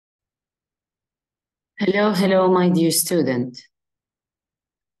Hello, my dear student.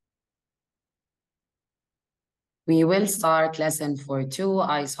 We will start lesson 4.2,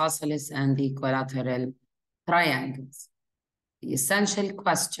 isosceles and equilateral triangles. The essential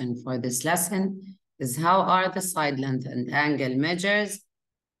question for this lesson is how are the side length and angle measures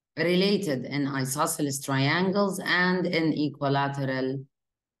related in isosceles triangles and in equilateral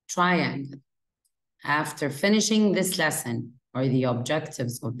triangle? After finishing this lesson, or the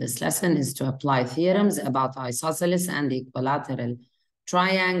objectives of this lesson is to apply theorems about isosceles and equilateral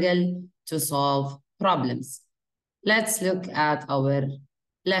triangle to solve problems. Let's look at our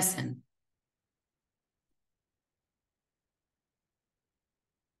lesson.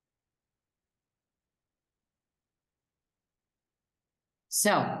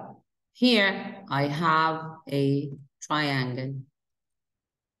 So here I have a triangle.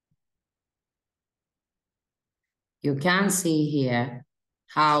 You can see here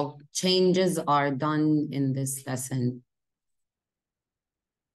how changes are done in this lesson.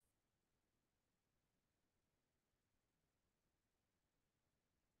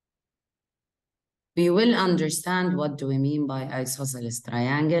 We will understand what do we mean by isosceles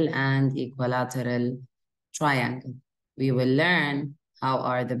triangle and equilateral triangle. We will learn how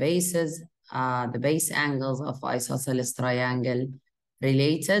are the bases, the base angles of isosceles triangle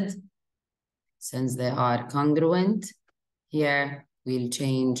related, since they are congruent. Here we'll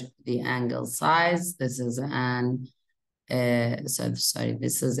change the angle size. This is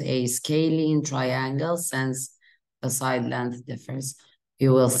this is a scalene triangle since the side length differs.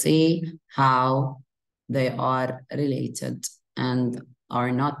 You will see how they are related and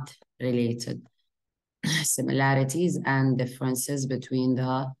are not related. Similarities and differences between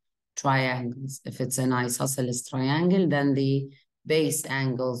the triangles. If it's an isosceles triangle, then the base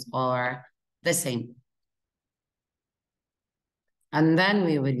angles are the same. And then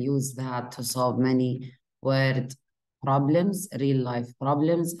we will use that to solve many word problems, real life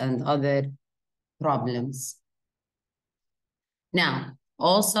problems, and other problems. Now,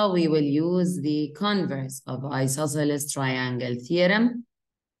 also we will use the converse of isosceles triangle theorem.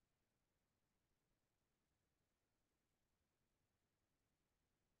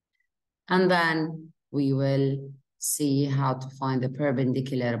 And then we will see how to find the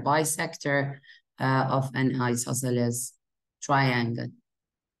perpendicular bisector of an isosceles triangle.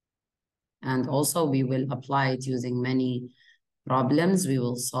 And also we will apply it using many problems. We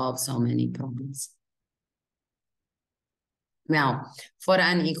will solve so many problems. Now, for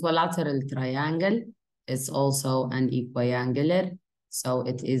an equilateral triangle, it's also an equiangular. So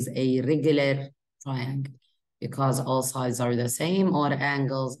it is a regular triangle because all sides are the same or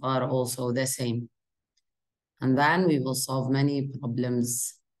angles are also the same. And then we will solve many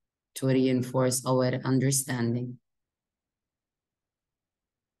problems to reinforce our understanding.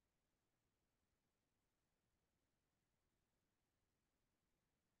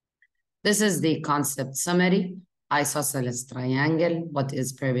 This is the concept summary. Isosceles triangle, what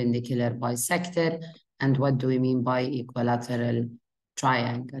is perpendicular bisector, and what do we mean by equilateral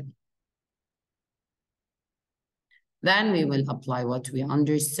triangle. Then we will apply what we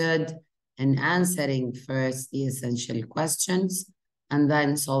understood in answering first the essential questions and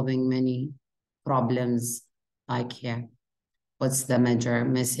then solving many problems like here. What's the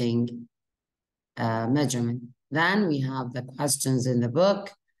missing measurement? Then we have the questions in the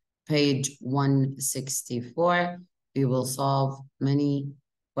book, page 164. We will solve many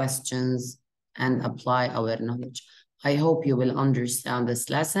questions and apply our knowledge. I hope you will understand this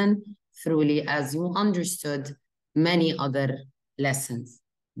lesson thoroughly as you understood many other lessons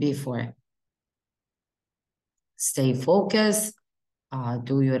before. Stay focused,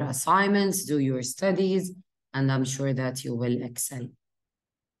 do your assignments, do your studies, and I'm sure that you will excel.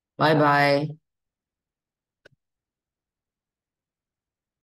 Bye-bye.